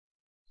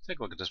Take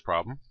a look at this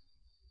problem.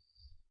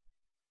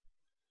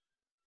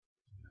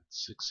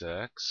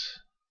 6x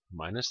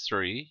minus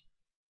 3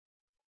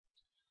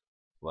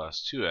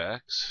 plus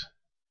 2x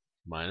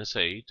minus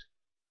 8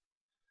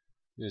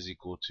 is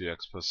equal to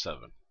x plus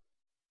 7.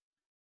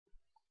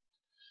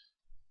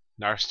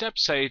 Now our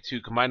steps say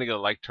to combine together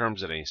like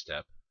terms at any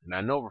step. And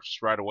I know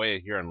right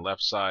away here on the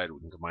left side we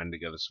can combine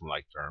together some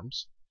like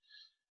terms.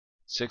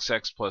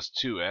 6x plus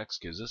 2x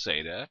gives us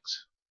 8x.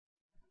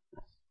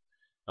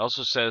 It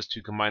also says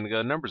to combine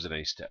together numbers at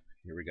any step.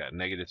 Here we got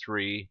negative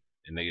 3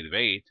 and negative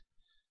 8.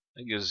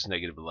 That gives us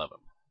negative 11.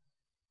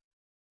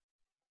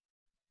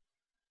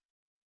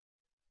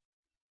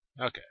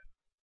 Okay.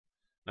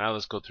 Now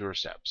let's go through our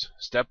steps.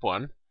 Step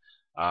 1.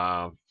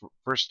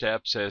 First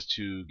step says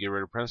to get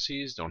rid of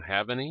parentheses. Don't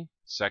have any.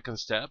 Second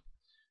step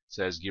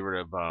says get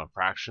rid of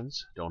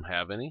fractions. Don't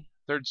have any.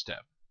 Third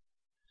step.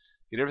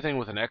 Get everything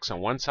with an x on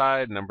one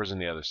side, numbers on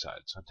the other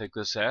side. So I'll take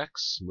this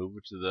x, move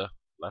it to the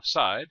left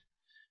side,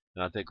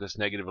 and I'll take this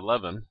negative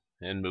 11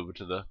 and move it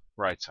to the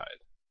right side.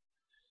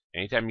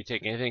 Anytime you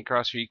take anything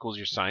across your equals,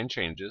 your sign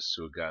changes.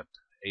 So we've got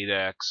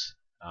 8x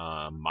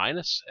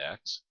minus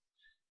x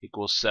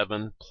equals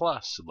 7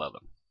 plus 11.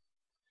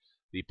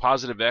 The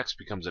positive x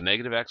becomes a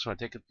negative x when I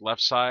take it to the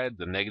left side.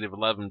 The negative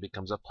 11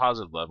 becomes a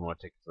positive 11 when I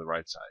take it to the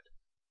right side.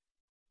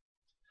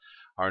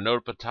 Our note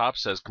up at the top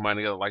says combine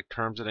together like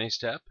terms at any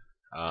step.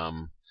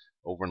 Over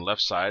on the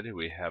left side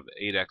we have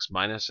 8x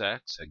minus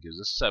x. That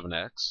gives us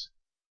 7x.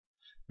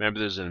 Remember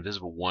there's an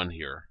invisible 1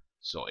 here.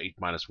 So 8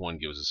 minus 1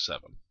 gives us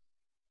 7.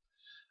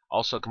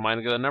 Also combine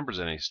together numbers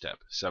at any step.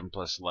 7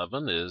 plus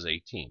 11 is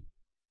 18.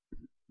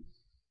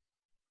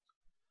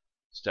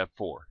 Step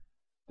 4.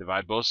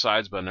 Divide both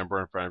sides by a number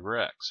in front of your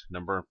x.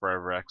 Number in front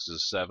of your x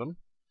is 7,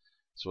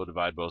 so we'll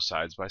divide both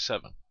sides by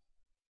 7.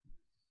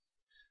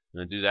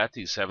 And to do that,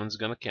 these 7's are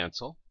going to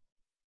cancel.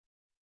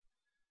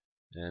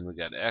 And we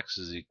got x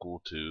is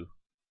equal to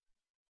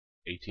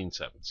 18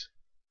 sevenths.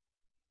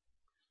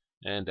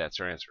 And that's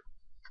our answer.